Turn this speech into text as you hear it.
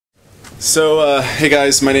Hey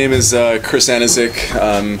guys, my name is Chris Anizik.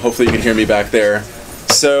 Hopefully you can hear me back there.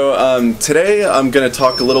 Today I'm going to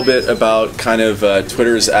talk a little bit about kind of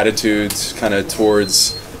Twitter's attitudes kind of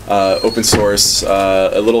towards open source,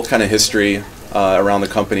 a little kind of history around the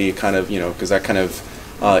company, kind of, because that kind of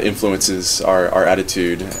influences our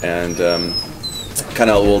attitude, and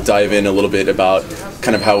kind of we'll dive in a little bit about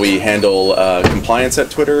kind of how we handle compliance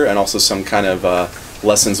at Twitter, and also some kind of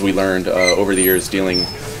lessons we learned over the years dealing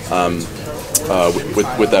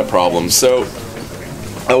with that problem. So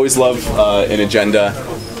I always love an agenda,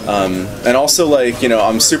 and also,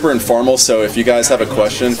 I'm super informal, so if you guys have a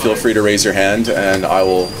question, feel free to raise your hand and I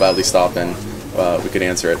will gladly stop and we could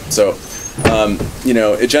answer it. So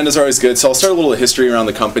agendas are always good, so I'll start a little history around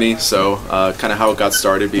the company, so kind of how it got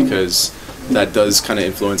started, because that does kind of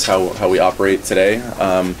influence how we operate today.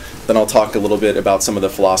 Then I'll talk a little bit about some of the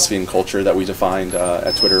philosophy and culture that we defined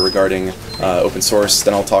at Twitter regarding open source.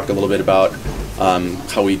 Then I'll talk a little bit about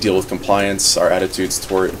how we deal with compliance, our attitudes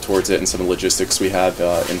towards it, and some of the logistics we have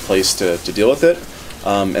in place to deal with it.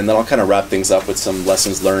 And then I'll kind of wrap things up with some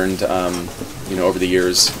lessons learned over the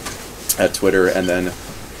years at Twitter, and then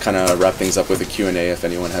kind of wrap things up with a Q&A if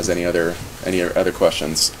anyone has any other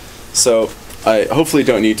questions. So I hopefully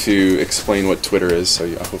don't need to explain what Twitter is, so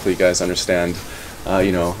hopefully you guys understand.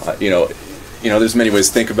 There's many ways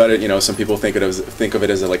to think about it. Some people think of it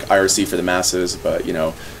as a, like, IRC for the masses, but in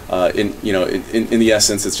the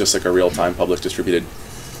essence, it's just like a real-time, public distributed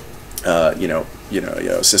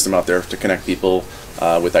system out there to connect people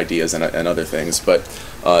with ideas and other things. But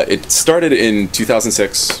it started in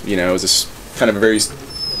 2006. It was kind of a very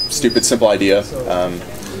stupid, simple idea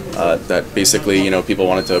that basically people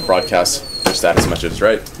wanted to broadcast their status messages,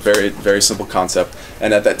 right? Very, very simple concept.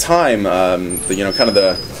 And at that time,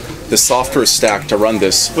 the software stack to run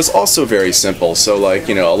this was also very simple. So,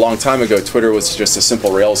 a long time ago, Twitter was just a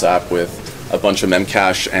simple Rails app with a bunch of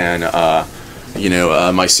Memcache and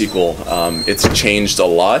MySQL. It's changed a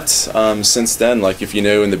lot since then. If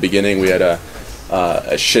in the beginning we had a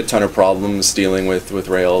shit ton of problems dealing with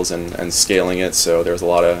Rails and scaling it. So there was a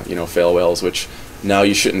lot of fail whales, which now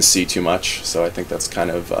you shouldn't see too much. So I think that's kind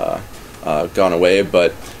of gone away.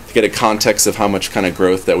 But to get a context of how much kind of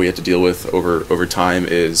growth that we had to deal with over time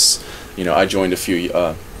is, I joined a few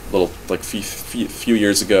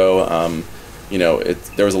years ago.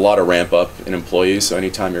 There was a lot of ramp up in employees. So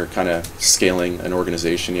anytime you're kind of scaling an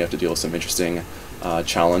organization, you have to deal with some interesting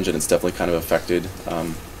challenge, and it's definitely kind of affected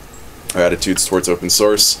our attitudes towards open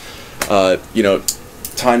source.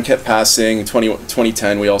 Time kept passing.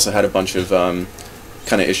 2010, we also had a bunch of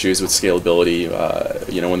kind of issues with scalability.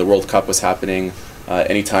 When the World Cup was happening,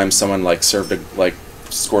 anytime someone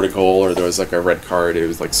scored a goal or there was a red card, it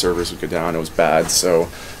was servers would go down. It was bad. So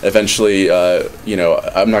eventually,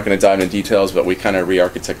 I'm not going to dive into details, but we kind of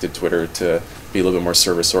re-architected Twitter to be a little bit more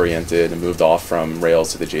service oriented and moved off from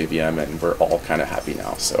Rails to the JVM, and we're all kind of happy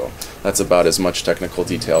now. So that's about as much technical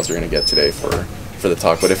details we're going to get today for the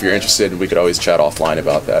talk. But if you're interested, we could always chat offline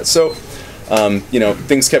about that. So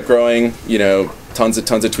things kept growing. Tons of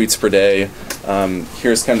tweets per day.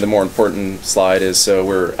 Here's kind of the more important slide is, so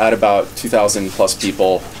we're at about 2,000 plus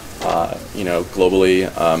people, globally.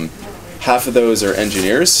 Half of those are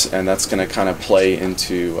engineers, and that's going to kind of play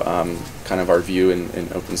into kind of our view in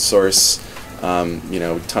open source.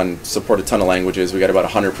 Support a ton of languages. We got about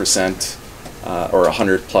 100% or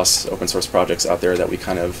 100 plus open source projects out there that we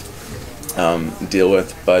kind of deal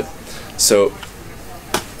with. But so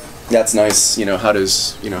that's nice. How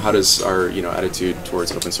does our attitude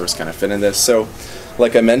towards open source kind of fit in this? So,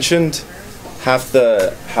 like I mentioned, half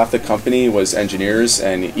the company was engineers,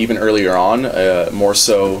 and even earlier on, more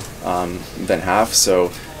so than half.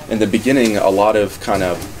 So, in the beginning, a lot of kind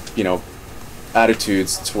of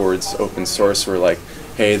attitudes towards open source were like,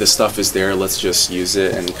 hey, the stuff is there, let's just use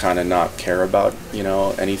it, and kind of not care about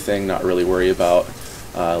anything, not really worry about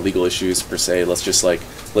legal issues per se.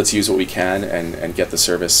 Let's use what we can and get the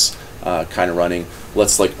service kind of running.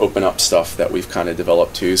 Let's open up stuff that we've kind of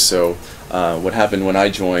developed too. So what happened when I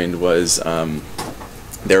joined was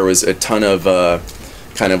there was a ton of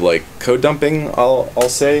kind of code dumping, I'll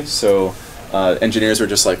say. So engineers were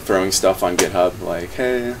just throwing stuff on GitHub,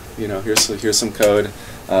 hey, here's some code.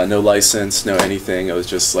 No license, no anything. It was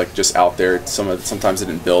just out there. Sometimes it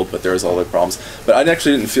didn't build, but there was all the problems. But I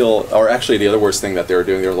actually didn't feel, or actually the other worst thing that they were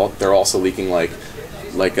doing, they're also leaking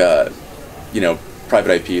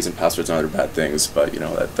private IPs and passwords and other bad things. But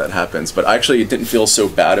that happens. But I actually didn't feel so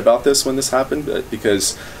bad about this when this happened,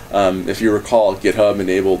 because if you recall, GitHub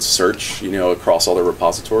enabled search across all the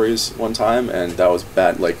repositories one time, and that was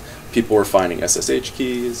bad. People were finding SSH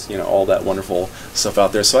keys, all that wonderful stuff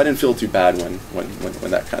out there. So I didn't feel too bad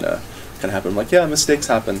when that kind of kind of happen. I'm like, yeah, mistakes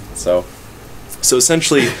happen. So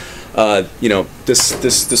essentially,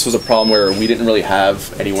 this was a problem where we didn't really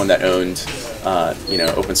have anyone that owned,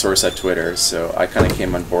 open source at Twitter. So I kind of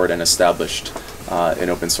came on board and established an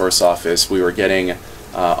open source office. We were getting,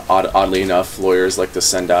 oddly enough, lawyers like to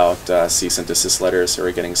send out cease and desist letters, so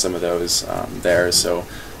we're getting some of those there. So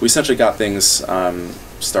we essentially got things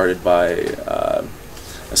started by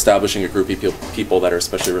establishing a group of people that are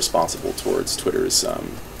especially responsible towards Twitter's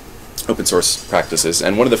open source practices.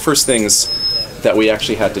 And one of the first things that we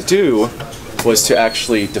actually had to do was to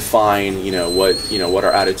actually define, what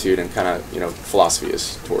our attitude and kind of, philosophy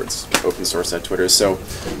is towards open source at Twitter. So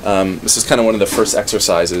this is kind of one of the first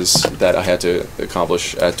exercises that I had to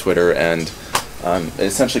accomplish at Twitter, and it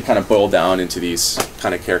essentially kind of boiled down into these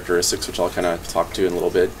kind of characteristics, which I'll kind of talk to in a little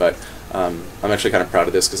bit. But I'm actually kind of proud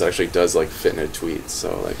of this because it actually does fit in a tweet.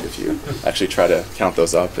 So if you actually try to count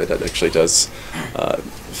those up, it actually does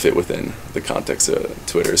fit within the context of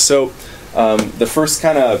Twitter. So the first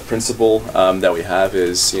kind of principle that we have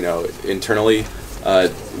is, internally,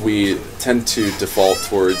 we tend to default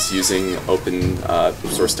towards using open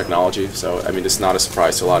source technology. So, I mean, it's not a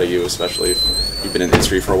surprise to a lot of you, especially if you've been in the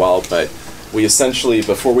industry for a while, but we essentially,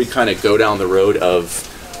 before we kind of go down the road of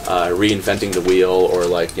reinventing the wheel or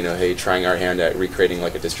hey, trying our hand at recreating a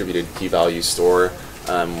distributed key value store,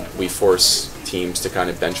 we force teams to kind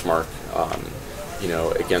of benchmark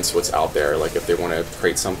against what's out there. If they want to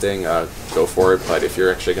create something, go for it. But if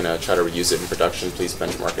you're actually going to try to reuse it in production, please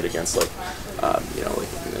benchmark it against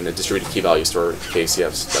in the distributed key value store case, you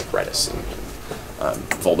have Redis and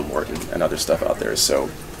Voldemort and other stuff out there. So,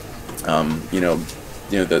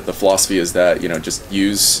 the philosophy is that just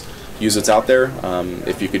use what's out there.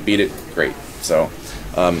 If you could beat it, great. So,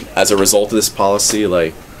 as a result of this policy,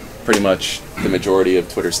 pretty much the majority of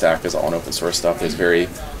Twitter stack is all in open source stuff. There's very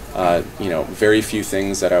few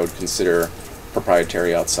things that I would consider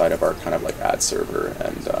proprietary outside of our kind of ad server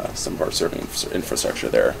and some of our serving infrastructure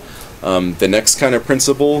there. The next kind of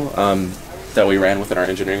principle that we ran within our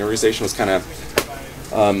engineering organization was kind of,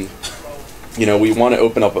 we want to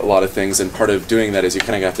open up a lot of things, and part of doing that is you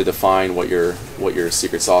kind of have to define what your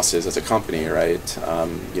secret sauce is as a company, right?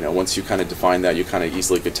 Once you kind of define that, you kind of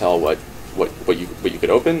easily could tell what you could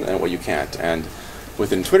open and what you can't. And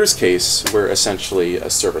within Twitter's case, we're essentially a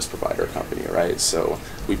service provider company, right? So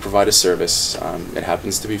we provide a service. It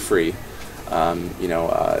happens to be free.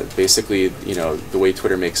 Basically, the way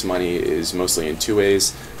Twitter makes money is mostly in two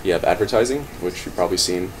ways. You have advertising, which you've probably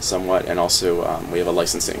seen somewhat, and also we have a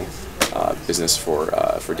licensing business for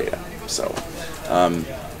data. So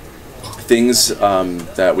things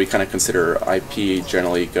that we kind of consider IP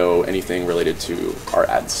generally go anything related to our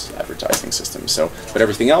ads advertising system. So, but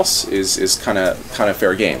everything else is kind of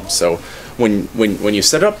fair game. So when you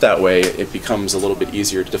set it up that way, it becomes a little bit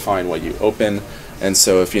easier to define what you open. And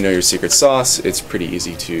so if you know your secret sauce, it's pretty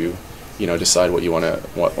easy to decide what you want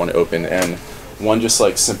to open. And one just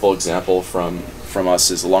simple example from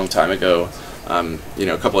us is a long time ago.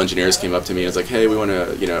 A couple engineers came up to me and was like, hey, we want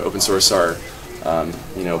to open source our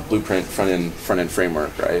Blueprint front end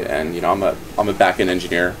framework, right? And I'm a back end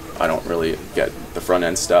engineer. I don't really get the front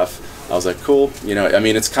end stuff. I was like, cool. I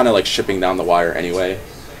mean, it's kind of shipping down the wire anyway.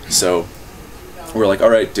 So we're like, all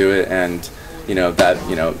right, do it. And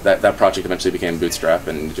that project eventually became Bootstrap,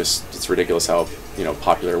 and it's ridiculous how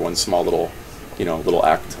popular one small little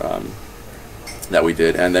act that we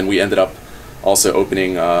did. And then we ended up also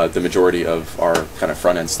opening the majority of our kind of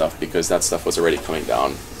front end stuff because that stuff was already coming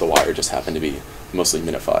down the wire, just happened to be mostly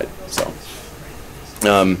minified. So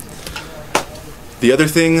the other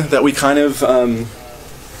thing that we kind of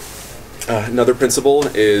another principle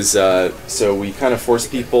is so we kind of force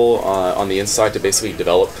people on the inside to basically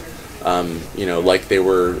develop like they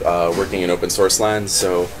were working in open source land.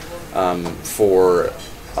 So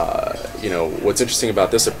what's interesting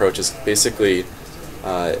about this approach is basically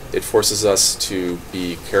it forces us to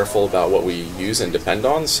be careful about what we use and depend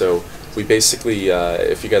on. So we basically,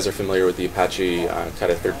 if you guys are familiar with the Apache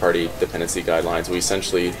kind of third-party dependency guidelines, we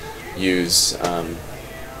essentially use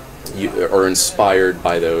or inspired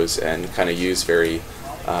by those and kind of use very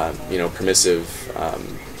permissive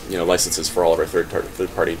licenses for all of our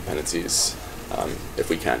third-party dependencies if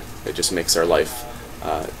we can. It just makes our life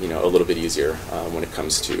a little bit easier when it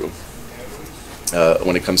comes to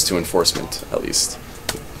enforcement, at least.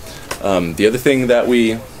 The other thing that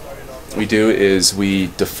we do is we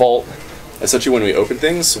default, essentially when we open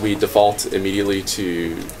things, we default immediately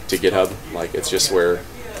to GitHub. It's just where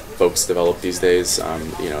folks develop these days.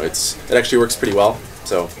 It actually works pretty well.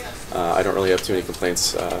 So I don't really have too many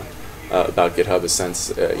complaints about GitHub, since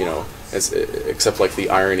except like the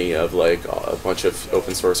irony of like a bunch of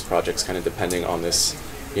open source projects kind of depending on this,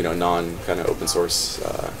 non kind of open source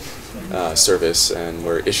service, and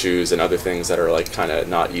where issues and other things that are like kind of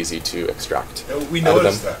not easy to extract. We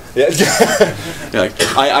noticed that. Yeah. Like,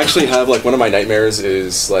 I actually have like one of my nightmares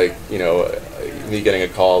is like me getting a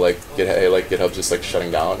call like GitHub just like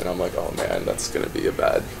shutting down, and I'm like, oh man, that's gonna be a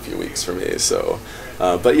bad few weeks for me. So,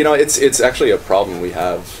 but it's actually a problem we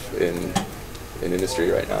have in industry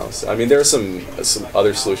right now. So I mean, there are some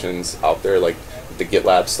other solutions out there, like the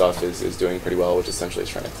GitLab stuff is doing pretty well, which essentially is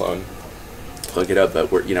trying to clone GitHub. But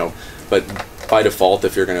but by default,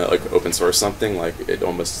 if you're gonna like open source something, like it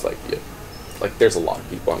almost like there's a lot of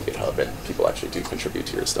people on GitHub, and people actually do contribute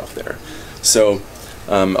to your stuff there. So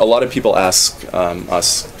a lot of people ask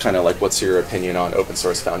us kind of like, what's your opinion on open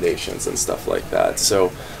source foundations and stuff like that.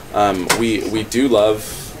 So we do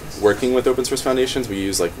love working with open source foundations. We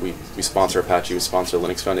use we sponsor Apache, we sponsor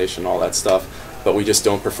Linux Foundation, all that stuff, but we just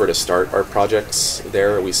don't prefer to start our projects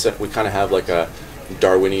there. We kind of have like a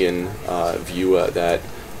Darwinian view that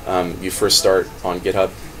you first start on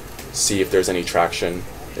GitHub, see if there's any traction.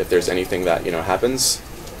 If there's anything that happens,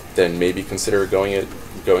 then maybe consider going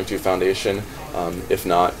to a foundation. If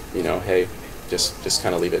not, hey, just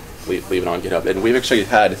kind of leave it on GitHub. And we've actually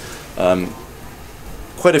had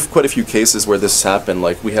quite a few cases where this happened.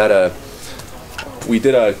 Like we did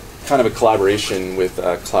a kind of a collaboration with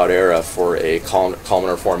Cloudera for a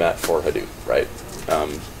columnar format for Hadoop, right?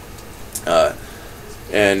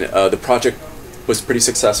 And the project was pretty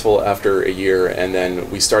successful after a year, and then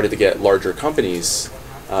we started to get larger companies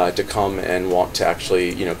to come and want to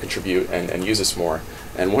actually contribute and use us more.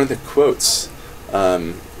 And one of the quotes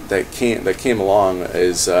that came along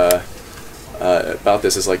is about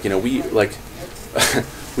this is like,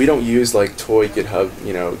 we don't use like toy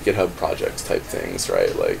GitHub projects type things,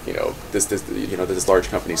 right? Like this large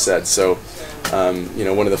company said. So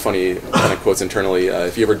one of the funny kind of quotes internally,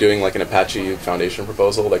 if you're ever doing like an Apache Foundation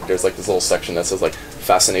proposal, like there's like this little section that says like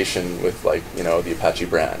fascination with like the Apache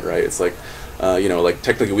brand, right? It's like like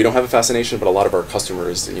technically we don't have a fascination, but a lot of our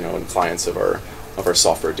customers and clients of our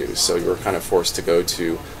software do. So you're kind of forced to go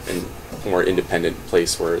to a more independent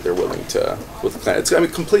place where they're willing to it's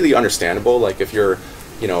completely understandable. Like if you're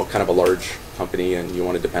kind of a large company and you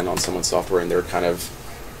want to depend on someone's software and they're kind of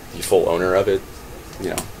the full owner of it,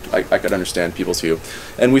 I could understand people's view.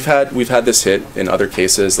 And we've had this hit in other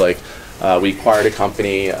cases. Like we acquired a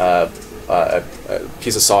company, a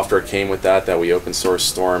piece of software came with that we open source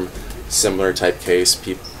Storm. Similar type case,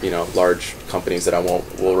 large companies that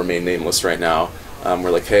will remain nameless right now.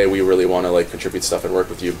 We're like, hey, we really want to like contribute stuff and work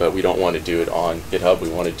with you, but we don't want to do it on GitHub. We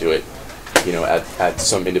want to do it, at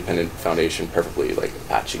some independent foundation, preferably like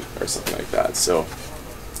Apache or something like that. So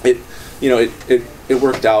it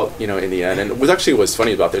worked out, in the end. And what's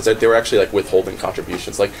funny about this is that they were actually like withholding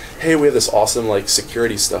contributions. Like, hey, we have this awesome like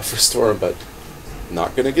security stuff for Storm, but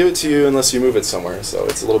not gonna give it to you unless you move it somewhere. So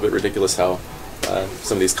it's a little bit ridiculous how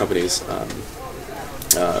some of these companies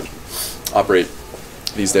operate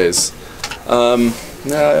these days. I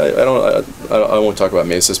won't talk about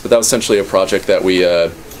Mesos, but that was essentially a project that we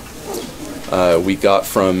got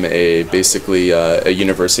from basically a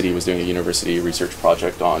university was doing a university research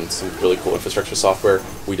project on some really cool infrastructure software.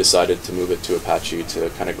 We decided to move it to Apache to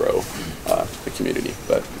kind of grow the community,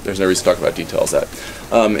 but there's no reason to talk about details of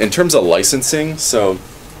that. In terms of licensing, so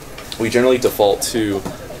we generally default to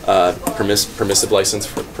permissive licenses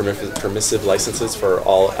for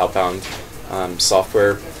all outbound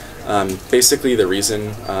software. Basically, the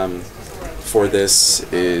reason for this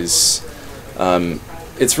is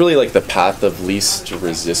it's really like the path of least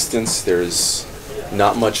resistance. There's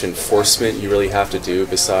not much enforcement you really have to do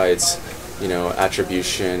besides,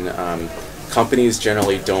 attribution. Companies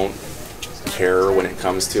generally don't care when it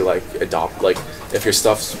comes to like if your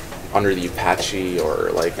stuff's under the Apache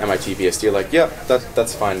or like MIT BSD, like, yeah,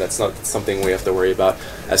 that's fine. That's not something we have to worry about.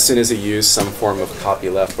 As soon as you use some form of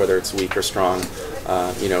copyleft, whether it's weak or strong,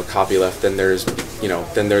 copyleft, then there's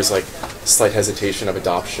like slight hesitation of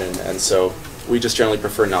adoption. And so we just generally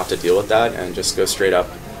prefer not to deal with that and just go straight up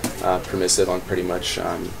permissive on pretty much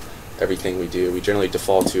everything we do. We generally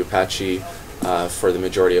default to Apache for the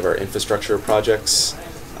majority of our infrastructure projects.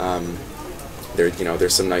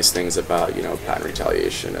 There's some nice things about patent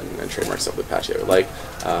retaliation and trademark stuff with Apache. Like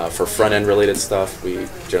for front end related stuff, we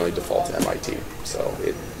generally default to MIT. So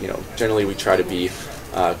generally we try to be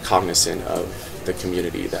cognizant of the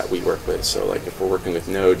community that we work with. So like if we're working with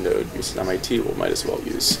Node uses MIT, we might as well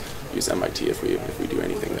use MIT if we do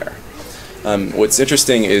anything there. What's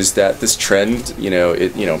interesting is that this trend,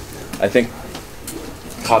 I think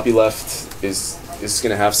copyleft is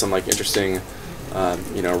going to have some like interesting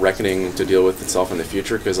you know, reckoning to deal with itself in the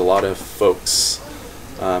future, because a lot of folks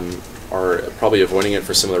are probably avoiding it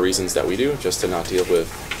for similar reasons that we do, just to not deal with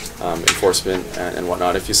enforcement and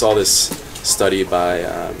whatnot. If you saw this study by,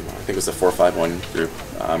 I think it was the 451 group,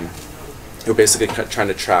 who were basically trying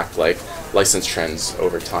to track like license trends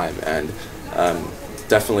over time, and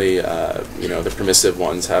definitely, you know, the permissive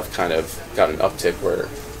ones have kind of got an uptick, where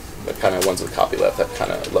the kind of ones with copyleft have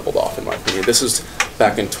kind of leveled off, in my opinion. This was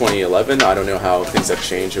back in 2011. I don't know how things have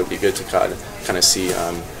changed. It would be good to kind of see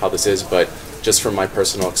how this is, but just from my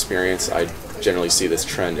personal experience, I generally see this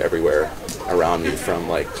trend everywhere around me, from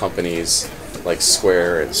like companies like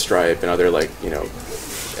Square and Stripe and other, like, you know,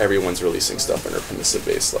 everyone's releasing stuff under permissive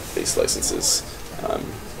based licenses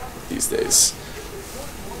these days.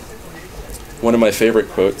 One of my favorite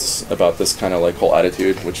quotes about this kind of like whole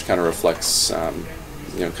attitude, which kind of reflects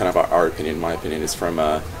you know, kind of our opinion, my opinion, is from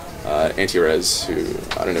Anti-Rez, who,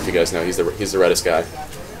 I don't know if you guys know, he's the Redis guy.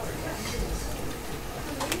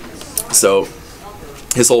 So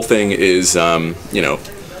his whole thing is, you know,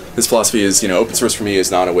 his philosophy is, you know, open source for me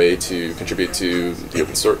is not a way to contribute to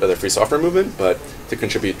the free software movement, but to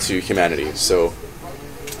contribute to humanity. So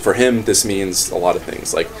for him, this means a lot of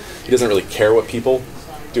things. Like, he doesn't really care what people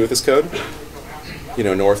do with his code, you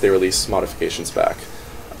know, nor if they release modifications back.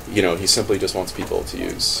 You know, he simply just wants people to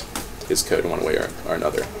use his code in one way or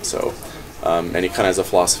another. So, and he kind of has a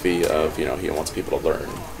philosophy of, you know, he wants people to learn,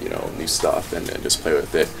 you know, new stuff and just play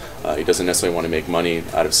with it. He doesn't necessarily want to make money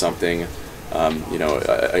out of something. You know,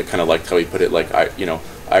 I kind of liked how he put it, like,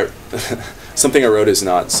 something I wrote is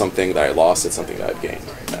not something that I lost, it's something that I've gained.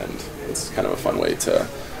 And it's kind of a fun way to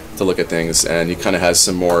look at things. And he kind of has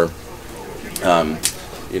some more,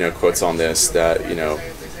 you know, quotes on this that, you know,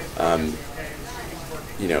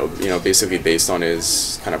 basically based on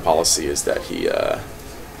his kind of policy is that he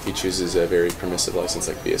chooses a very permissive license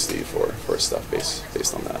like BSD for stuff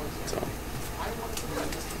based on that.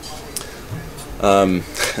 So,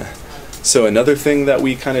 so another thing that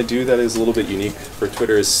we kind of do that is a little bit unique for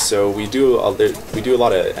Twitter is, so we do a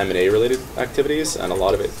lot of M&A related activities, and a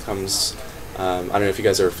lot of it comes. I don't know if you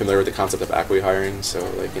guys are familiar with the concept of acqui-hiring. So,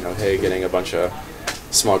 like, you know, hey, getting a bunch of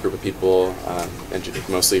small group of people,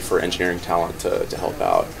 mostly for engineering talent to help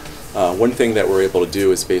out. One thing that we're able to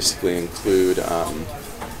do is basically include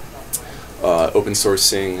open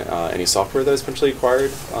sourcing any software that is potentially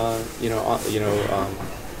acquired,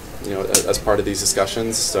 as part of these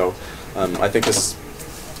discussions. So I think this is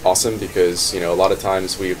awesome because, you know, a lot of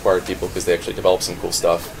times we acquire people because they actually develop some cool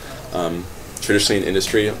stuff. Traditionally in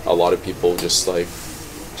industry, a lot of people just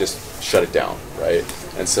shut it down, right?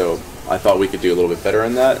 And so I thought we could do a little bit better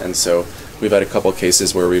in that, and so we've had a couple of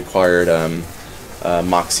cases where we acquired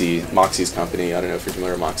Moxie's company. I don't know if you're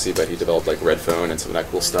familiar with Moxie, but he developed like Redphone and some of that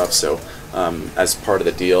cool stuff. So as part of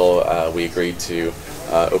the deal, we agreed to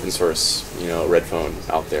open source, you know, Redphone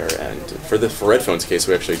out there. And for Redphone's case,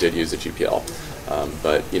 we actually did use the GPL.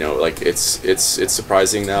 But you know, like it's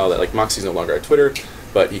surprising now that like Moxie's no longer at Twitter,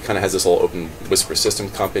 but he kind of has this whole open Whisper system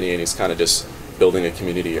company, and he's kind of just building a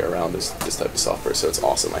community around this type of software. So it's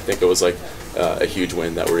awesome. I think it was like a huge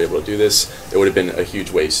win that we were able to do this. It would have been a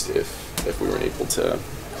huge waste if we weren't able to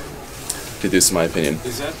do this, in my opinion.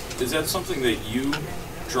 Is that something that you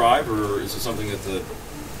drive, or is it something that the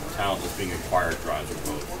talent that's being acquired drives, or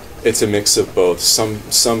both? It's a mix of both.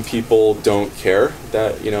 Some people don't care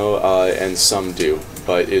that, you know, and some do.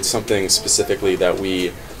 But it's something specifically that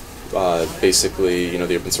we basically, you know,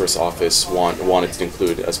 the open source office wanted to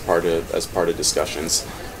include as part of discussions,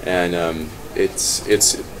 and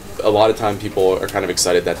it's a lot of time people are kind of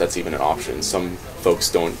excited that that's even an option. Some folks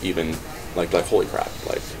don't even like holy crap,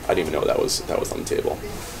 like I didn't even know that was on the table.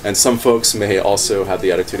 And some folks may also have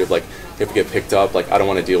the attitude of like, if we get picked up, like I don't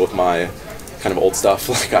want to deal with my kind of old stuff,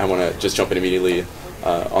 like I want to just jump in immediately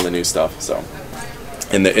on the new stuff. So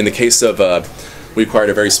in the case of we acquired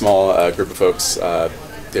a very small group of folks.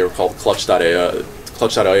 They were called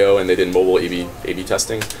Clutch.io, and they did mobile A/B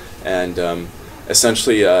testing, and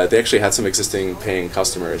essentially they actually had some existing paying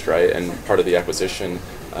customers, right? And part of the acquisition,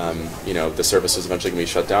 you know, the service was eventually going to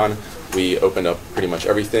be shut down. We opened up pretty much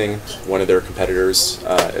everything. One of their competitors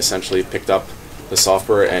essentially picked up the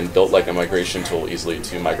software and built like a migration tool easily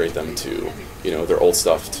to migrate them to, you know, their old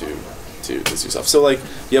stuff to this new stuff. So like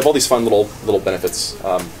you have all these fun little benefits.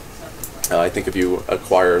 I think if you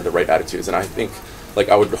acquire the right attitudes, and I think, like,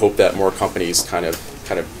 I would hope that more companies kind of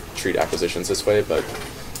treat acquisitions this way, but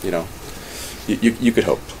you know, you could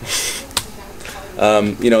hope.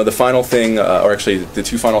 You know, the final thing, or actually the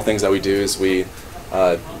two final things that we do is we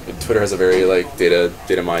Twitter has a very like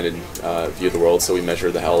data-minded view of the world, so we measure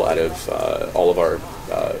the hell out of all of our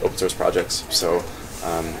open source projects. So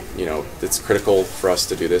You know, it's critical for us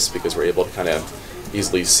to do this because we're able to kind of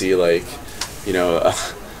easily see, like, you know,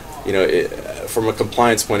 from a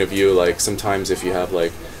compliance point of view, like sometimes if you have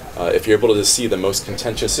like, if you're able to see the most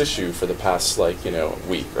contentious issue for the past, like, you know,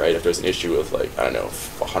 week, right? If there's an issue with, like, I don't know,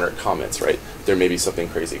 100 comments, right? There may be something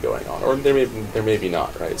crazy going on, or there may be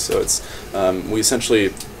not, right? So it's we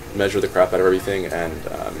essentially measure the crap out of everything and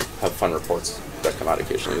have fun reports that come out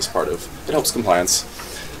occasionally as part of it. Helps compliance.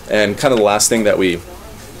 And kind of the last thing that we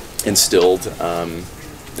instilled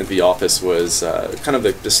in the office was kind of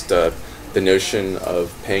the notion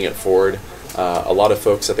of paying it forward. A lot of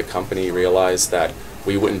folks at the company realized that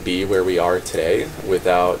we wouldn't be where we are today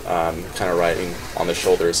without kind of riding on the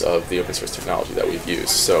shoulders of the open source technology that we've used.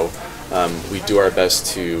 So we do our best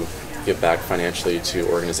to give back financially to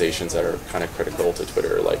organizations that are kind of critical to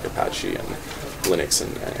Twitter, like Apache and Linux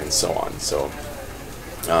and so on. So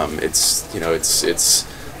it's, you know, it's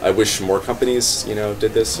I wish more companies, you know,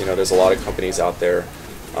 did this. You know, there's a lot of companies out there.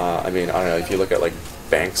 I mean, I don't know, if you look at like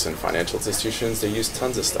banks and financial institutions, they use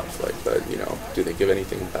tons of stuff, like, but, you know, do they give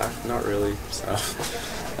anything back? Not really. So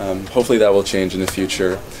hopefully that will change in the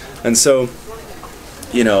future. And so,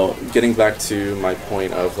 you know, getting back to my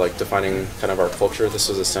point of like defining kind of our culture, this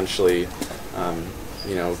was essentially,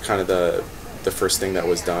 you know, kind of the first thing that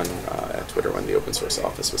was done at Twitter when the open source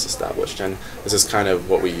office was established. And this is kind of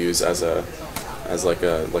what we use as like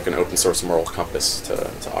an open source moral compass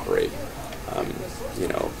to operate, you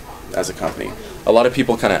know, as a company. A lot of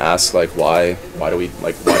people kind of ask, like, why do we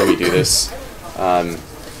do this?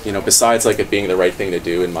 You know, besides like it being the right thing to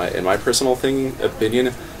do, in my personal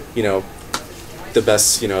opinion, you know, the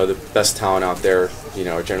best talent out there, you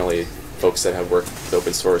know, are generally folks that have worked with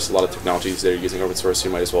open source. A lot of technologies that are using open source,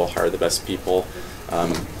 you might as well hire the best people.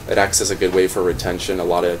 It acts as a good way for retention. A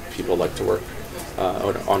lot of people like to work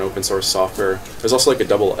on open source software. There's also like a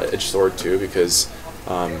double-edged sword too, because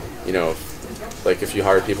you know, like if you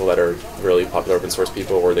hire people that are really popular open source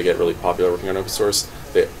people, or they get really popular working on open source,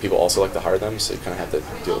 people also like to hire them, so you kind of have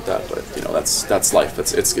to deal with that. But you know, that's life.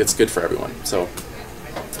 It's good for everyone. So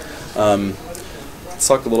let's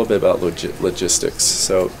talk a little bit about logistics.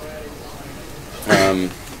 So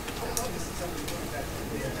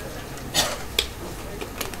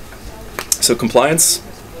so compliance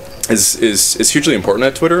is hugely important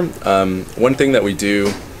at Twitter. One thing that we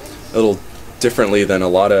do a little differently than a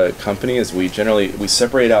lot of companies, we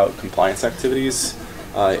separate out compliance activities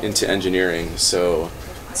into engineering. So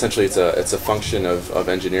essentially it's a function of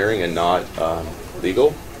engineering and not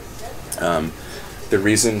legal. The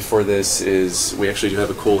reason for this is we actually do have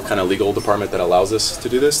a cool kind of legal department that allows us to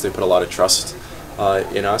do this. They put a lot of trust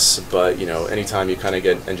in us, but you know, anytime you kind of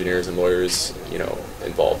get engineers and lawyers, you know,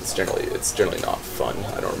 involved, it's generally not fun.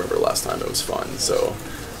 I don't remember the last time it was fun. So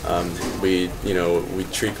we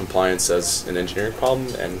treat compliance as an engineering problem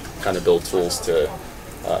and kind of build tools to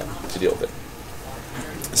deal with it.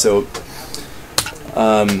 So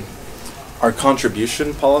our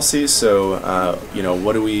contribution policy. So you know,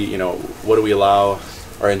 what do we allow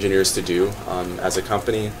our engineers to do as a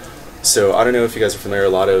company? So I don't know if you guys are familiar.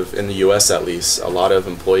 In the U.S. at least, a lot of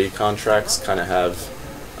employee contracts kind of have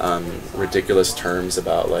ridiculous terms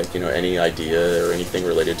about, like, you know, any idea or anything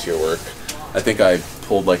related to your work. I think I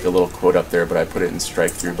pulled like a little quote up there, but I put it in strike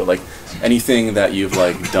through. But like anything that you've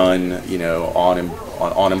like done, you know,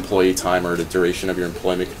 on employee time or the duration of your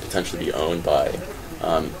employment could potentially be owned by,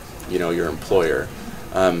 you know, your employer.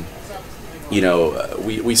 You know,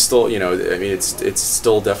 we still, you know, I mean, it's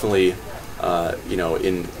still definitely, you know,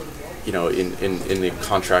 in the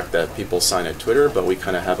contract that people sign at Twitter, but we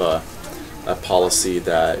kind of have a policy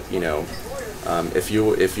that, you know, if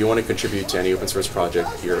you want to contribute to any open source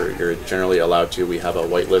project, you're generally allowed to. We have a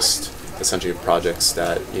whitelist, essentially, of projects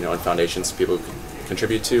that, you know, and foundations people can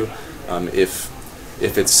contribute to.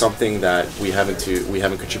 If it's something that we haven't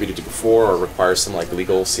contributed to before, or requires some like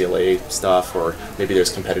legal CLA stuff, or maybe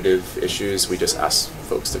there's competitive issues, we just ask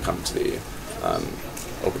folks to come to the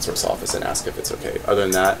open source office and ask if it's okay. Other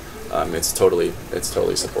than that, it's totally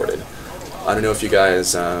supported. I don't know if you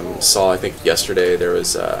guys saw, I think yesterday there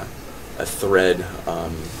was a thread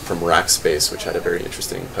from Rackspace, which had a very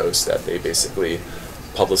interesting post that they basically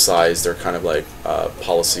publicized their kind of like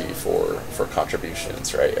policy for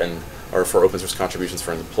contributions, right? Or for open source contributions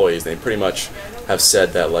for employees. They pretty much have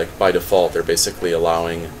said that, like, by default, they're basically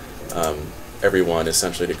allowing everyone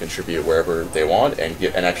essentially to contribute wherever they want and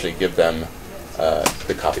actually give them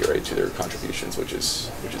the copyright to their contributions, which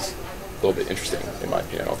is a little bit interesting in my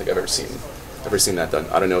opinion. I don't think I've ever seen that done.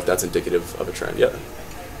 I don't know if that's indicative of a trend yet.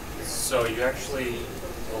 So you actually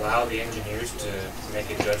allow the engineers to make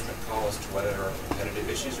a judgment call as to whether there are competitive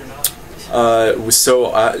issues or not?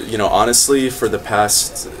 You know, honestly, for the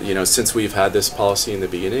past, you know, since we've had this policy in the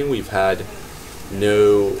beginning, we've had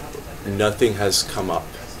nothing has come up,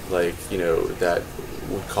 like, you know, that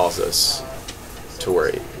would cause us to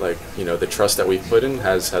worry. Like, you know, the trust that we've put in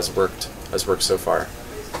has worked so far.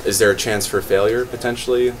 Is there a chance for failure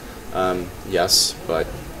potentially? Yes, but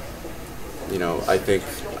you know, I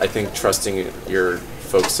think trusting your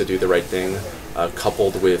folks to do the right thing,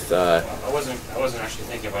 coupled with. I wasn't actually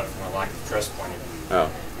thinking about it from a lack of trust point of view. Oh.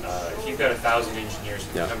 If you've got 1,000 engineers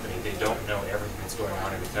in the Yeah. company, they don't know everything that's going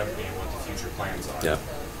on in the company and what the future plans are. Yeah.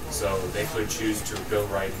 So they could choose to go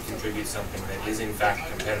right and contribute something that is in fact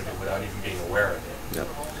competitive without even being aware of it. Yeah.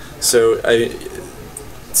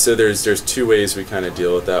 So there's two ways we kind of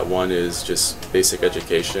deal with that. One is just basic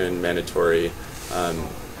education, mandatory,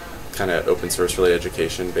 kind of open source related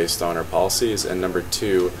education based on our policies. And number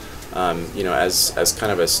two, you know, as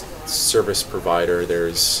kind of a service provider,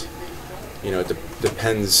 there's, you know, it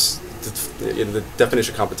depends. The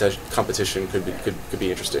definition of competition could be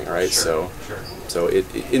interesting, right? Sure. So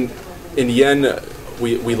in the end,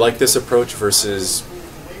 we like this approach versus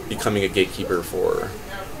becoming a gatekeeper for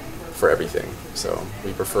everything. So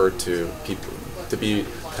we prefer to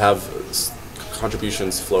have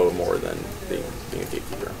contributions flow more than being a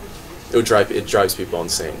gatekeeper. It drives people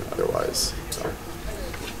insane otherwise. So.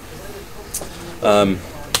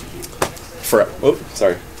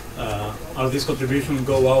 Are these contributions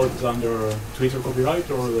go out under Twitter copyright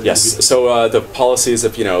or? Yes. So the policies,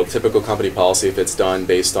 if you know, typical company policy, if it's done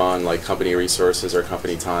based on like company resources or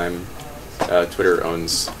company time, Twitter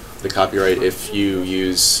owns the copyright. If you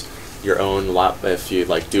use your own if you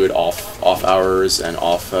like do it off hours and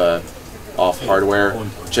off hardware,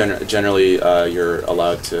 generally you're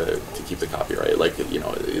allowed to keep the copyright. Like, you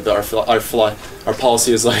know, our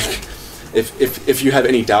policy is like, if you have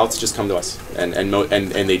any doubts, just come to us, and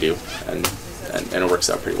they do, and it works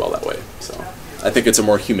out pretty well that way. So I think it's a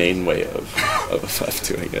more humane way of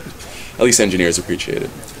doing it. At least engineers appreciate it.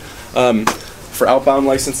 For outbound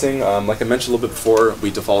licensing, like I mentioned a little bit before, we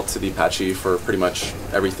default to the Apache for pretty much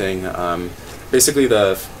everything. Basically,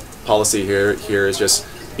 the policy here is just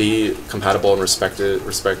be compatible and respected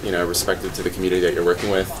to the community that you're working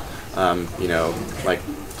with. You know, like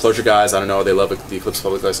Clojure guys, I don't know, they love the Eclipse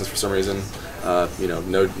public license for some reason. You know,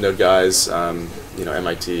 Node guys, you know,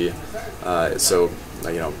 MIT, so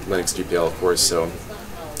you know, Linux GPL, of course. So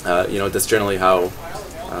you know, that's generally how.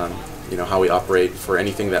 You know, how we operate for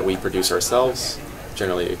anything that we produce ourselves.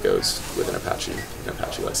 Generally, it goes with an Apache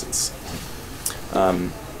license.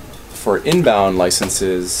 For inbound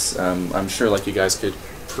licenses, I'm sure, like you guys could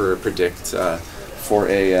predict, for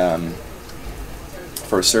a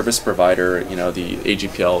service provider, you know, the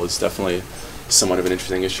AGPL is definitely somewhat of an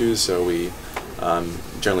interesting issue. So we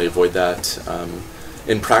generally avoid that.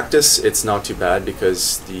 In practice, it's not too bad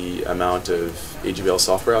because the amount of AGPL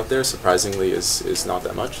software out there, surprisingly, is not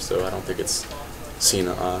that much. So I don't think it's seen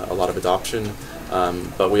a lot of adoption.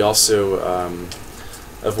 But we also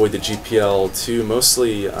avoid the GPL too,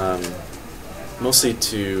 mostly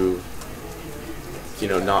to, you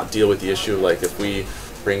know, not deal with the issue. Like if we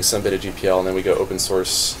bring some bit of GPL and then we go open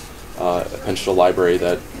source a potential library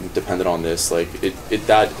that depended on this, like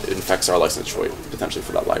that infects our license choice potentially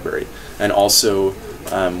for that library. And also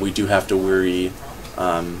we do have to worry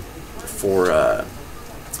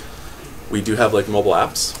we do have like mobile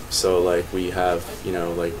apps. So like we have, you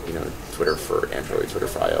know, Twitter for Android, Twitter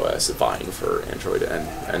for iOS, Vine for Android,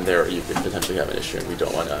 and there you could potentially have an issue, and we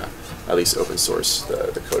don't want to at least open source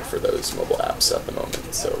the code for those mobile apps at the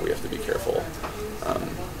moment. So we have to be careful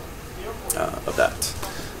of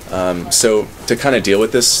that. So to kind of deal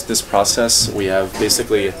with this process, we have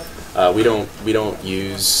basically we don't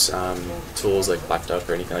use tools like Black Duck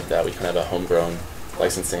or anything like that. We kind of have a homegrown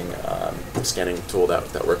licensing scanning tool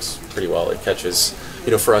that works pretty well. It catches,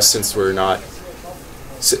 you know, for us, since we're not.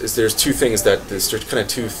 There's two things there's kind of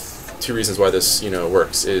two reasons why this, you know,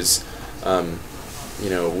 works is, you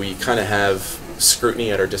know, we kind of have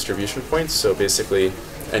scrutiny at our distribution points. So basically,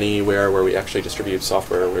 anywhere where we actually distribute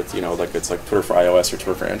software with, you know, like it's like Twitter for iOS or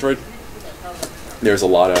Twitter for Android, there's a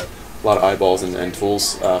lot of eyeballs and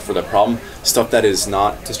tools for that problem. Stuff that is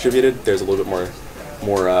not distributed, there's a little bit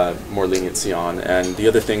more leniency on. And the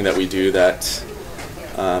other thing that we do that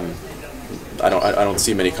I don't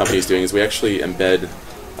see many companies doing is we actually embed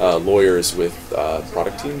lawyers with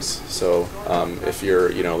product teams. So if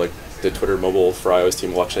you're, you know, like the Twitter mobile for iOS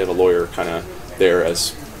team will actually have a lawyer kind of there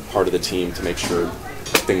as part of the team to make sure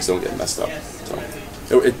things don't get messed up.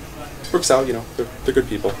 So it works out, you know, they're good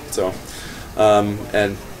people. So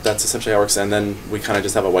and that's essentially how it works. And then we kind of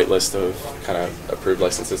just have a whitelist of kind of approved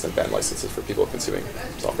licenses and banned licenses for people consuming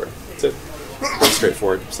software. That's it. Pretty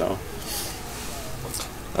straightforward. So,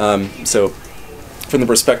 so from the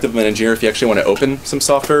perspective of an engineer, if you actually want to open some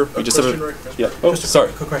software, you just have a Oh, just a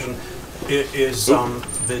sorry. quick question. Is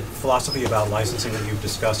the philosophy about licensing that you've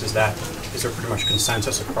discussed, is there pretty much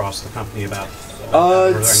consensus across the company about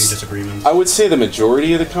are there any disagreements? I would say the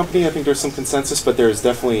majority of the company, I think there's some consensus, but there's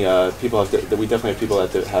definitely we definitely have people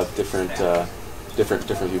that have different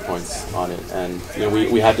viewpoints on it, and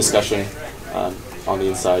we have discussion on the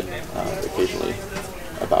inside occasionally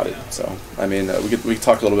about it. So I mean, we could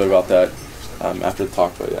talk a little bit about that after the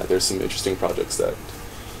talk, but yeah, there's some interesting projects that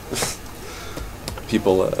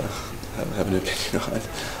people have an opinion on.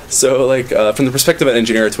 So like from the perspective of an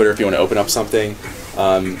engineer at Twitter, if you want to open up something,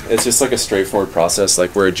 it's just like a straightforward process.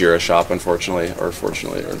 Like we're a Jira shop, unfortunately, or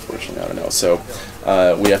fortunately, or unfortunately, I don't know. So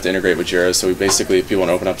we have to integrate with Jira. So we basically, if people want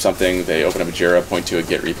to open up something, they open up a Jira, point to a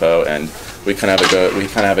Git repo, and we kind of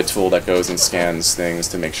have a tool that goes and scans things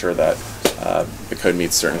to make sure that the code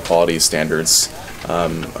meets certain quality standards.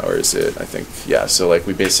 Or is it? I think yeah. So like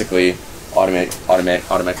we basically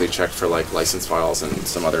automatically check for like license files and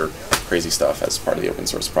some other crazy stuff as part of the open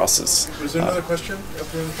source process. Was there another question up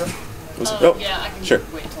here in the front? Yeah, I can sure.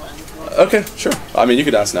 wait till end. Okay, sure. I mean, you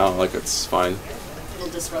could ask now. Like, it's fine. It'll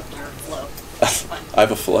disrupt your flow. I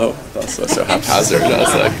have a flow. That's so haphazard. I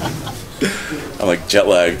was like, I'm like jet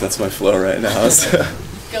lagged. That's my flow right now. So.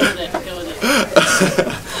 Go with it. Go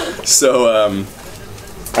with it. So,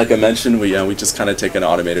 like I mentioned, we just kind of take an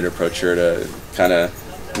automated approach here to kind of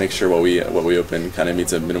make sure what we open kind of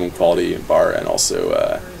meets a minimum quality bar, and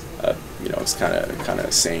also it's kind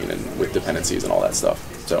of sane and with dependencies and all that stuff.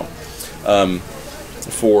 So,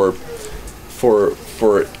 for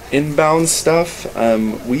inbound stuff,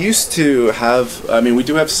 we used to have. I mean, we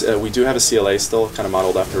do have a CLA still, kind of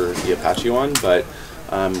modeled after the Apache one, but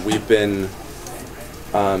we've been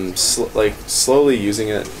slowly using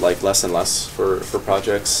it like less and less for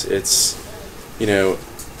projects. It's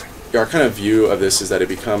our kind of view of this is that it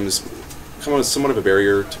becomes somewhat of a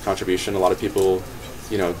barrier to contribution. A lot of people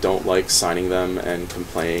don't like signing them and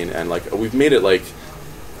complain, and like we've made it like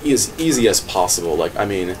as easy as possible. Like I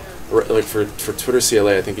mean, like for Twitter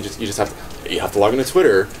CLA, I think you just have to log into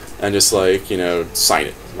Twitter and just like sign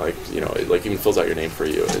it. Like it like even fills out your name for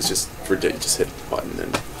you. It's just ridiculous. Just hit the button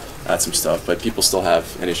and add some stuff. But people still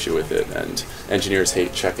have an issue with it, and engineers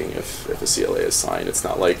hate checking if a CLA is signed. It's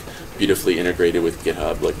not like beautifully integrated with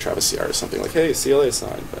GitHub like Travis CR or something like, hey, CLA is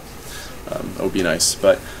signed, but it would be nice.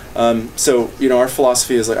 But so our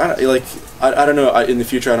philosophy is like I don't know. In the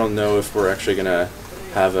future, I don't know if we're actually gonna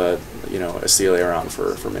have a CLA around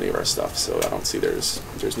for many of our stuff. So I don't see there's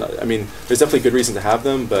not. I mean, there's definitely good reason to have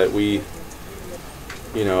them, but we,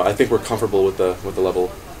 I think we're comfortable with the level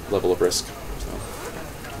of risk.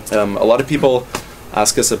 So, a lot of people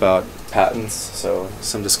ask us about patents. So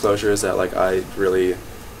some disclosure is that like I really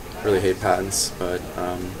hate patents, but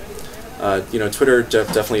Twitter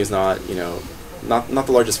definitely is not not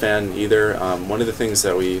the largest fan either. One of the things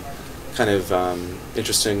that we kind of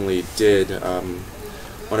interestingly did,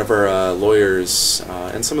 one of our lawyers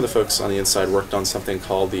and some of the folks on the inside worked on something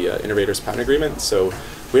called the Innovators Patent Agreement. So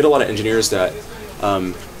we had a lot of engineers that,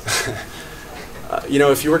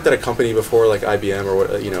 if you worked at a company before like IBM or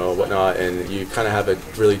whatnot, and you kind of have a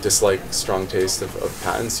really strong taste of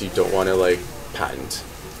patents, you don't want to like patent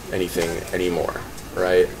anything anymore,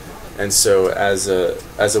 right? And so as a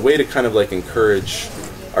way to kind of like encourage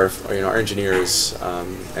our engineers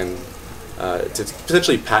and to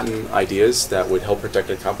potentially patent ideas that would help protect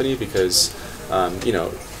a company, because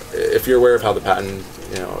if you're aware of how the patent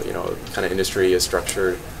kind of industry is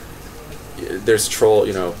structured, there's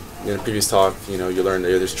in the previous talk you learn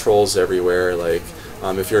there's trolls everywhere. Like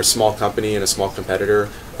if you're a small company and a small competitor,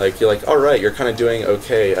 like you're like, all right, you're kind of doing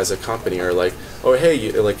okay as a company, or like, oh hey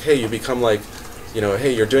you become like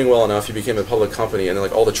hey, you're doing well enough, you became a public company, and then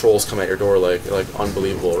like all the trolls come at your door like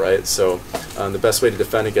unbelievable, right? So the best way to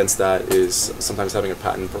defend against that is sometimes having a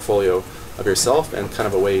patent portfolio of yourself, and kind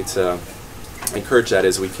of a way to encourage that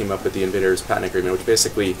is we came up with the Innovators Patent Agreement, which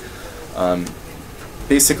basically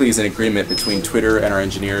is an agreement between Twitter and our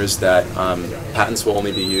engineers that patents will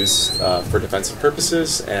only be used for defensive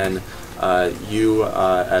purposes, and you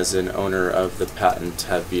as an owner of the patent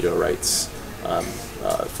have veto rights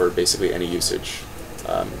for basically any usage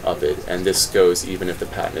of it, and this goes even if the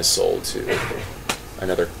patent is sold to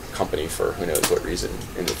another company for who knows what reason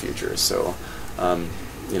in the future. So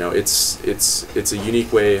it's a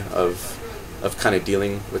unique way of kind of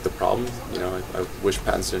dealing with the problem. I wish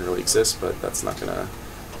patents didn't really exist, but that's not gonna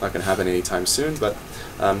not going to happen anytime soon. But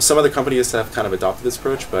some other companies have kind of adopted this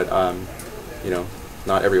approach, but you know,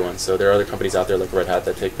 not everyone. So there are other companies out there like Red Hat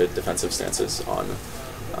that take the defensive stances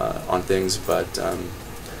on things, but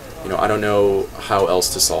you know, I don't know how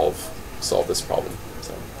else to solve this problem.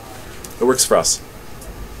 So it works for us.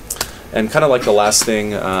 And kind of like the last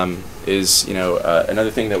thing is, you know,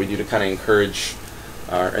 another thing that we do to kind of encourage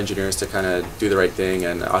our engineers to kind of do the right thing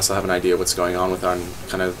and also have an idea of what's going on with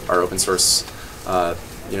kind of our open source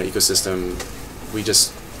you know, ecosystem. We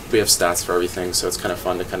have stats for everything, so it's kind of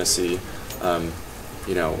fun to kind of see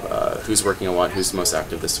you know, who's working on what, who's most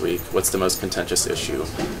active this week, what's the most contentious issue,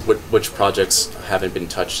 which projects haven't been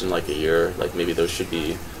touched in like a year, like maybe those should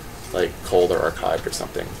be like culled or archived or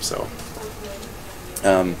something. So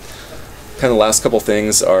kind of the last couple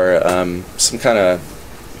things are some kind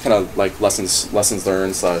of like lessons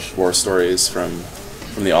learned / war stories from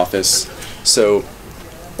the office. So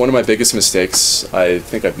one of my biggest mistakes I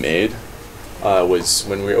think I've made was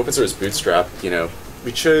when we open source Bootstrap. You know,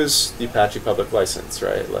 we chose the Apache public license,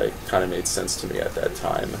 right? Like, kind of made sense to me at that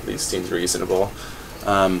time. At least seems reasonable.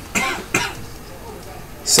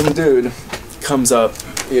 Some dude comes up,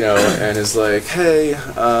 you know, and is like, hey,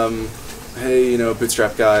 hey, you know,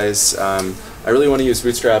 Bootstrap guys, I really want to use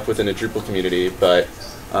Bootstrap within a Drupal community, but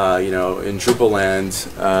you know, in Drupal land,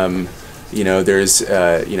 you know, there's,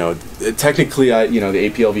 you know, technically, you know, the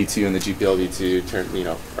APL v2 and the GPL v2 you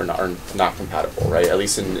know, are not compatible, right? At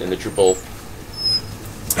least in the Drupal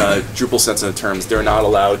sense of the terms, they're not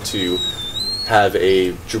allowed to have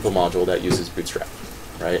a Drupal module that uses Bootstrap,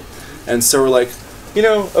 right? And so we're like, you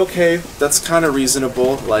know, okay, that's kind of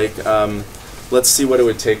reasonable. Like, let's see what it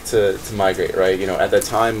would take to migrate, right? You know, at that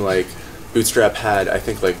time, like, Bootstrap had, I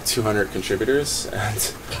think, like 200 contributors,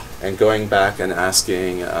 and going back and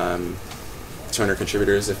asking 200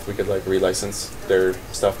 contributors if we could like relicense their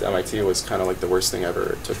stuff to MIT was kind of like the worst thing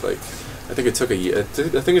ever. It took like, I think it took a year. I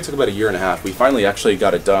think it took about a year and a half. We finally actually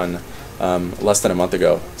got it done less than a month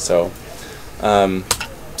ago. So,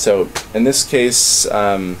 so in this case,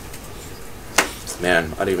 man,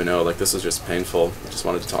 I don't even know. Like, this was just painful. I just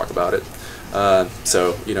wanted to talk about it.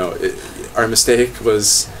 So, you know, our mistake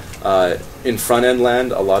was in front-end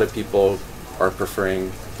land, a lot of people are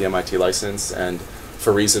preferring the MIT license, and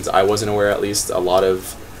for reasons I wasn't aware, at least, a lot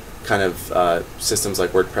of kind of systems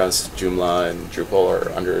like WordPress, Joomla, and Drupal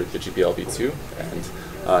are under the GPL v2,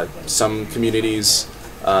 and some communities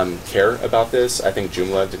care about this. I think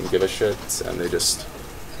Joomla didn't give a shit, and they just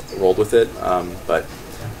rolled with it. But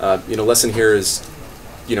you know, lesson here is,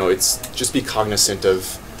 you know, it's just be cognizant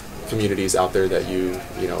of communities out there that you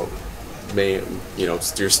know, may, you know,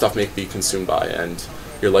 your stuff may be consumed by, and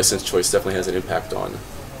your license choice definitely has an impact on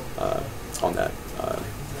that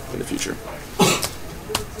in the future.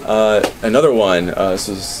 Another one, this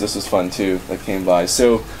is fun too, that came by.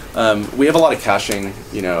 So we have a lot of caching.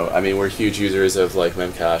 You know, I mean, we're huge users of like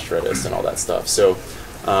Memcache, Redis, and all that stuff. So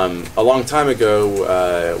a long time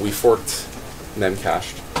ago, we forked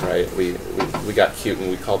Memcached, right? We got cute and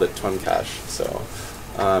we called it Twemcache. So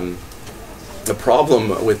the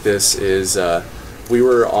problem with this is we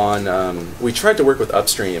were on, we tried to work with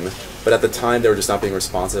Upstream, but at the time they were just not being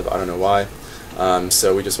responsive. I don't know why.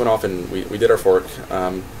 So we just went off and we did our fork.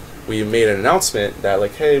 We made an announcement that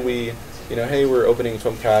like, hey, hey, we're opening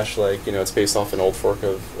Twemcache. Like, you know, it's based off an old fork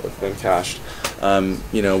of Memcached.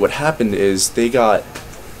 You know, what happened is they got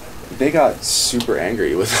super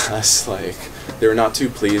angry with us. Like, they were not too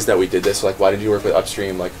pleased that we did this. Like, why did you work with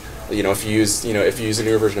Upstream? Like, you know, if you use a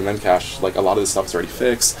newer version of Memcache, like a lot of this stuff is already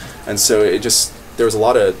fixed. And so there was a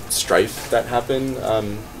lot of strife that happened,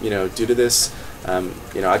 you know, due to this.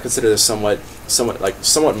 You know, I consider this somewhat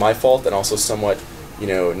my fault, and also somewhat, you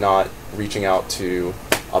know, not reaching out to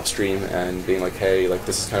Upstream and being like, hey, like,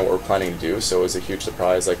 this is kind of what we're planning to do. So it was a huge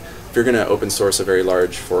surprise. Like, if you're going to open source a very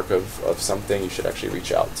large fork of something, you should actually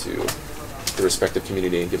reach out to the respective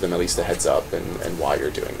community and give them at least a heads up and why you're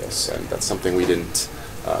doing this. And that's something we didn't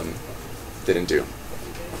do.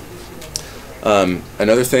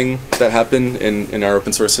 Another thing that happened in our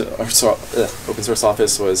open source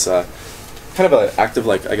office was kind of an act of,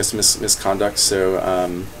 like, I guess, misconduct.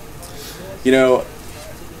 So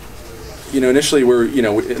initially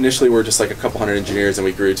we're just like a couple hundred engineers, and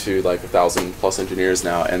we grew to like 1,000+ engineers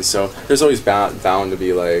now. And so there's always bound to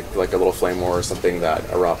be like a little flame war or something that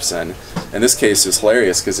erupts. And in this case, it was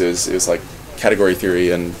hilarious because it was like category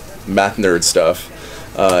theory and math nerd stuff.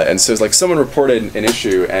 And so it's like someone reported an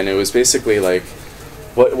issue, and it was basically like,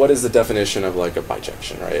 what is the definition of like a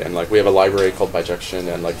bijection, right? And like we have a library called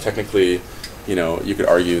bijection, and like technically you could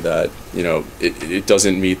argue that it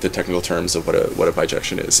doesn't meet the technical terms of what a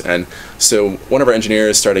bijection is. And so one of our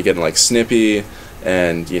engineers started getting like snippy,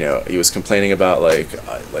 and he was complaining about like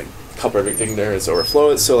help everything there is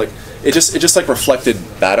overflow. So like it just like reflected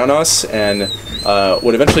bad on us. And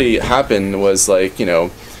what eventually happened was like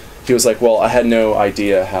he was like, well, I had no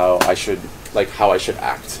idea how I should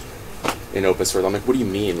act in open source. I'm like, what do you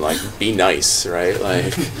mean? Like, be nice, right?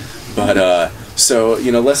 Like, but so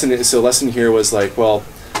lesson here was like, well,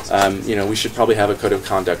 we should probably have a code of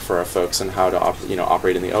conduct for our folks on how to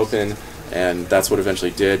operate in the open. And that's what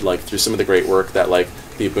eventually did, like through some of the great work that like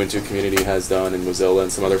the Ubuntu community has done, and Mozilla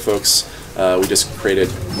and some other folks, we just created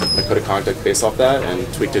a code of conduct based off that and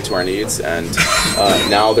tweaked it to our needs. And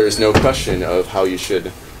now there's no question of how you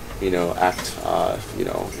should, act,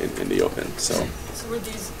 in the open. So were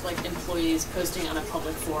these like employees posting on a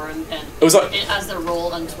public forum and it was as their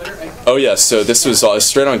role on Twitter? Oh yeah, so this was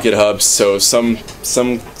straight on GitHub. So some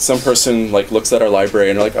person like looks at our library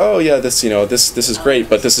and they're like, oh yeah, this this is great,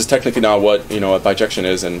 but this is technically not what a bijection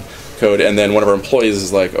is in code. And then one of our employees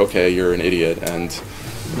is like, okay, you're an idiot, and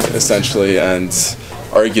essentially and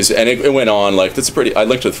argues, and it went on like that's pretty. I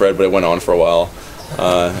linked to the thread, but it went on for a while,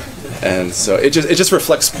 and so it just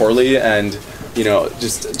reflects poorly. And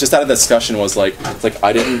just out of the discussion was like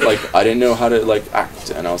I didn't know how to like act,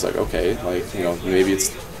 and I was like, okay, like maybe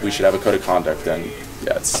we should have a code of conduct. And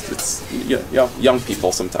yeah, it's young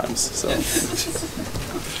people sometimes. So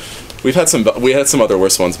we had some other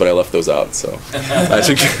worse ones, but I left those out. So I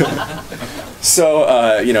think so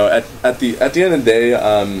at the end of the day,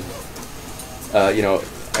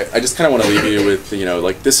 I just kind of want to leave you with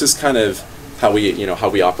like this is kind of how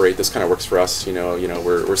we operate. This kind of works for us.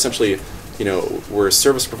 We're essentially we're a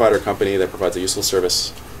service provider company that provides a useful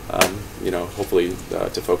service, hopefully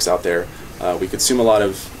to folks out there. We consume a lot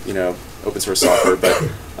of open source software, but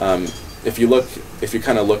if you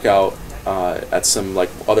kind of look out at some like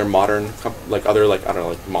other modern I don't know,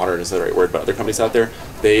 like modern is the right word, but other companies out there,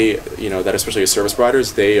 they that especially as service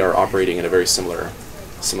providers, they are operating in a very similar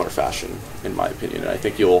fashion, in my opinion. And I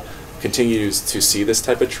think you'll continue to see this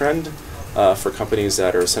type of trend for companies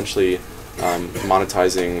that are essentially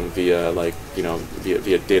monetizing via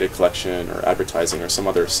via data collection or advertising or some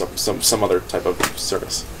other type of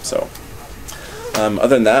service. So other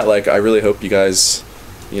than that, like I really hope you guys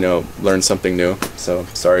learned something new. So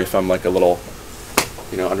sorry if I'm like a little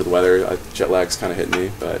under the weather. Jet lag's kind of hitting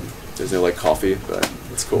me, but there's no like coffee, but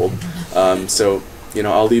it's cold. So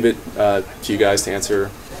I'll leave it to you guys to answer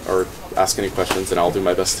or ask any questions, and I'll do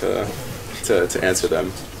my best to answer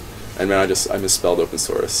them. And man, I misspelled open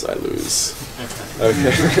source. I lose.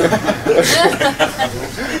 Okay.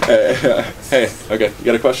 Hey, okay. You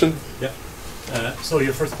got a question? Yeah. So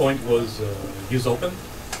your first point was use open.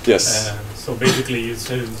 Yes. So basically, you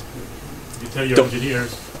tell your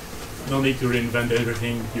engineers, no need to reinvent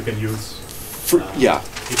everything. You can use. Yeah.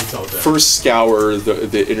 If it's out there. First scour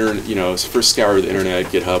the internet. First scour the internet,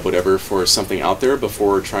 GitHub, whatever, for something out there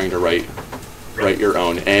before trying to write your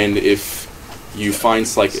own. And if you find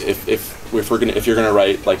like if you're gonna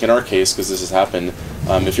write, like in our case, because this has happened,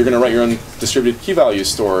 if you're gonna write your own distributed key value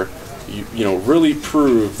store, you really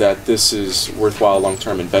prove that this is worthwhile long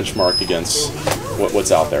term and benchmark against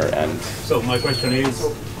what's out there. And so my question is,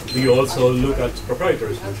 do you also look at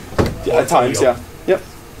proprietary solutions? Yeah, at times, yeah. Yep.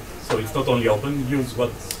 So it's not only open. Use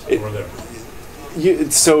what's over there.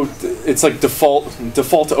 So it's like default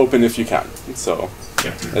to open if you can. So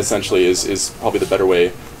yeah. Essentially is probably the better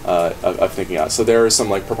way of thinking out. So there are some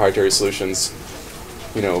like proprietary solutions,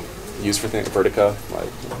 used for Vertica,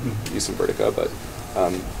 like use some Vertica,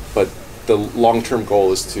 but the long-term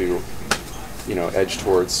goal is to edge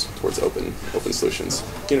towards open solutions.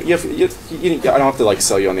 I don't have to like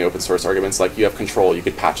sell you on the open source arguments. Like you have control, you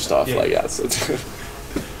could patch stuff. Yeah. Like yeah. So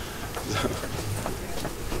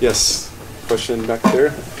yes. Question back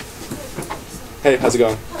there. Hey, how's it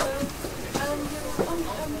going? Hello.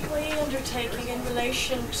 Your employee undertaking in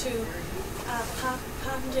relation to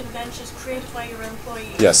patent inventions created by your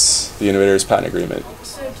employees. Yes, the Innovators Patent Agreement.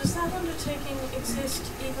 So does that undertaking exist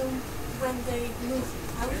even when they move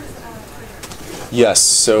out of Twitter? Yes.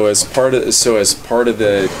 So as part of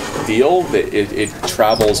the deal, it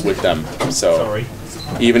travels with them. So Sorry.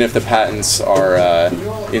 even if the patents are at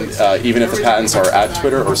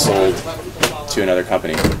Twitter or sold to another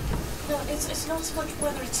company. No, it's not so much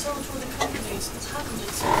whether it's sold to other companies, the patent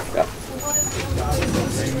itself. Yeah. But what if the employee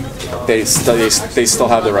moves to another company? They still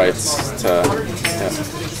have the rights to. Yeah.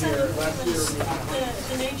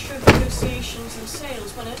 The nature of negotiations and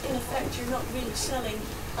sales, when in effect you're not really selling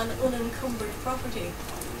an unencumbered property.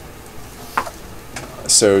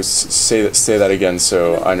 So say that again.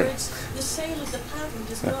 So In I. other words, the sale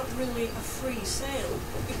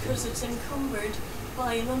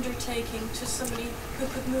an undertaking to somebody who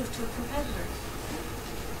could move to a competitor?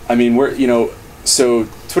 I mean, so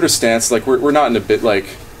Twitter's stance, like we're not in a bit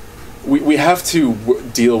like we have to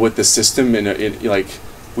deal with the system in like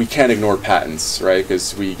we can't ignore patents, right?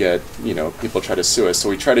 Because we get people try to sue us, so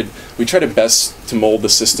we try to best to mold the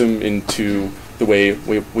system into the way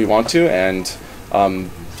we want to, and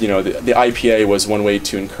the IPA was one way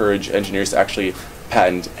to encourage engineers to actually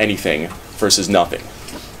patent anything versus nothing.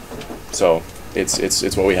 So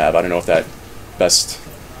it's what we have. I don't know if that best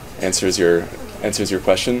answers your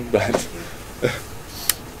question, but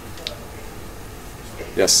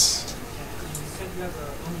yes.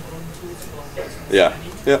 Yeah.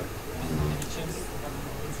 Yeah.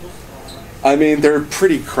 I mean, they're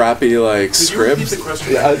pretty crappy, like Could you repeat scripts. the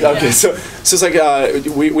question? Yeah, okay, so it's like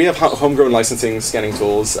we have homegrown licensing scanning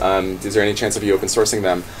tools. Is there any chance of you open sourcing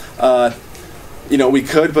them? We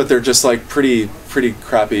could, but they're just like pretty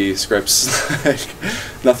crappy scripts. Like,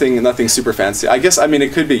 nothing super fancy. I guess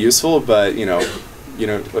it could be useful, but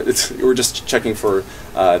we're just checking for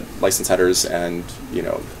license headers and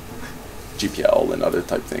GPL and other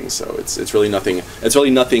type things. So it's really nothing. It's really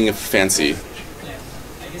nothing fancy.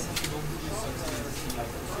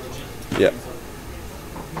 Yeah.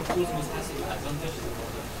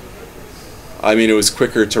 I mean, it was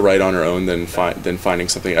quicker to write on our own than finding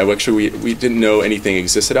something. We didn't know anything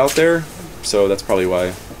existed out there, so that's probably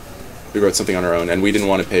why we wrote something on our own, and we didn't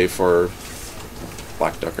want to pay for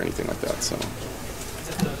Black Duck or anything like that. So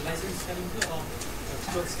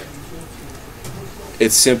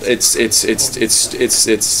it's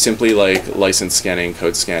simply like license scanning,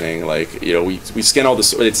 code scanning. Like we scan all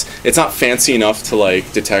this. It's not fancy enough to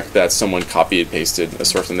like detect that someone copied and pasted a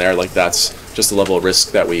source in there. Like that's just the level of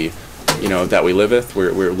risk that we live with.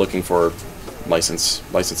 We're looking for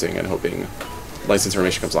licensing and hoping license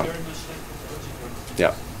information comes along.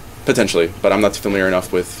 Yeah, potentially, but I'm not familiar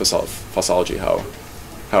enough with FOSDEM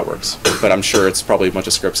how it works. But I'm sure it's probably a bunch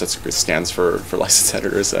of scripts that stands for license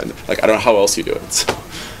editors, and like I don't know how else you do it. So.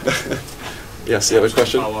 Yes, you have a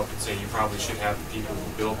question? Follow up and say you probably should have the people who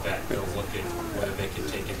built that go look at whether they can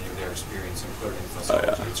take any of their experience and put it in FOSDEM. Oh,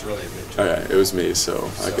 yeah. It's really a good tool. Okay, it was me, so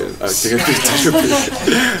I could.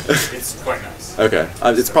 It's quite nice. Okay,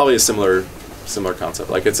 it's probably a similar concept.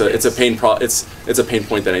 Like it's a pain it's a pain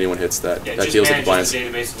point that anyone hits that deals with compliance. It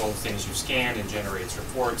just manages the database of all the things you've scanned and generates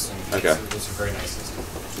reports, and it's a very nice system.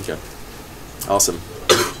 Okay, awesome.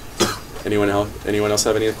 Anyone else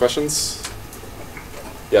have any questions?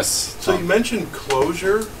 Yes. So you mentioned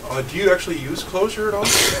Clojure. Do you actually use Clojure at all?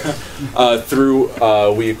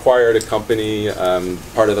 We acquired a company.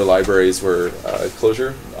 Part of the libraries were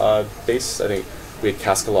Clojure based. I think we had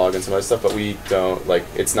Cascalog and some other stuff, but we don't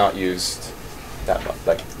it's not used that much.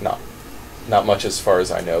 Like not much as far as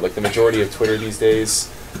I know. Like the majority of Twitter these days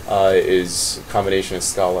is a combination of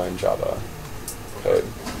Scala and Java code.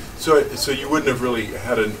 So you wouldn't have really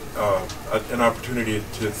had an opportunity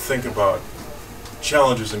to think about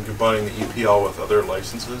challenges in combining the EPL with other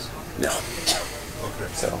licenses? No. Okay.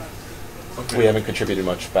 So we haven't contributed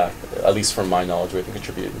much back, at least from my knowledge. We haven't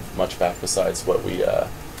contributed much back besides what we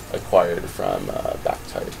acquired from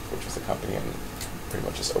Backtype, which was the company, and pretty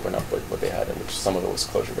much just opened up what they had, and which some of it was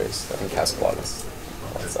Clojure based. I think Cascalog and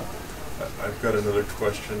all that stuff. I've got another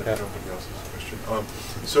question. Yeah. If nobody else has a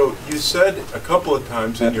question. So you said a couple of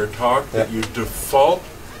times in your talk that you default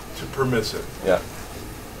to permissive. Yeah.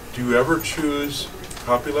 Do you ever choose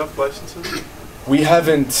copyleft licenses? We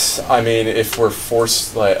haven't. I mean, if we're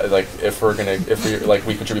forced, if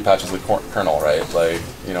we contribute patches to the kernel, right? Like,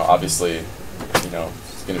 obviously,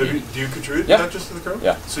 it's going to be. Do you contribute patches to the kernel?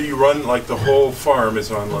 Yeah. So you run the whole farm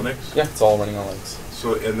is on Linux? Yeah, it's all running on Linux.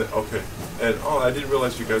 So okay, and I didn't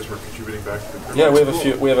realize you guys were contributing back to the kernel. Yeah,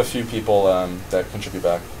 we have a few people that contribute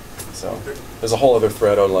back. So there's a whole other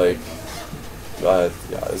thread on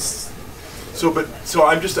So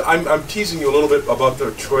I'm teasing you a little bit about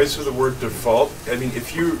the choice of the word default. I mean,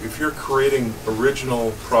 if you're creating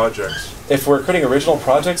original projects. If we're creating original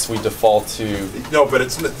projects, we default to. No, but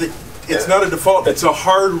it's not a default. It's a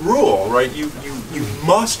hard rule, right? You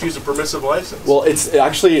must use a permissive license. Well, it's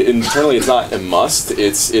actually internally it's not a must.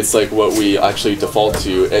 It's like what we actually default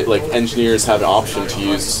to. Engineers have an option to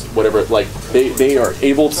use whatever. They are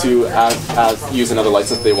able to use another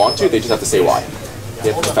license if they want to. They just have to say why.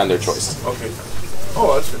 They have to defend their choice. Okay.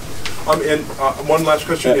 Oh, that's good. And one last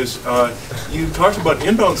question is, you talked about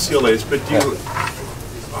inbound CLAs, but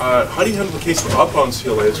how do you handle the case of outbound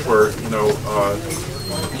CLAs where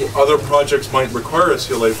other projects might require a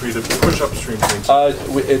CLA for you to push upstream things?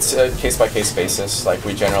 It's a case-by-case basis. Like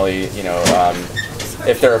we generally,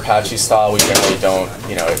 if they're Apache style, we generally don't,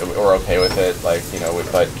 we're okay with it.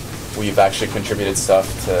 But we've actually contributed stuff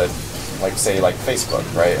to, like, say, like Facebook,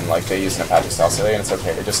 right? And like they use an Apache style CLA, and it's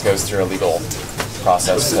okay. It just goes through a legal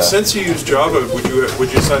process. Since you use Java,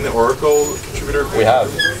 would you sign the Oracle contributor? We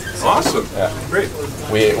have. Awesome. Yeah. Great.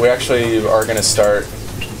 We actually are going to start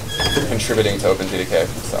contributing to OpenJDK.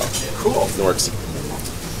 So Cool. it works.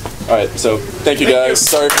 All right. So thank you guys.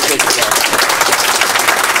 Sorry for taking so long.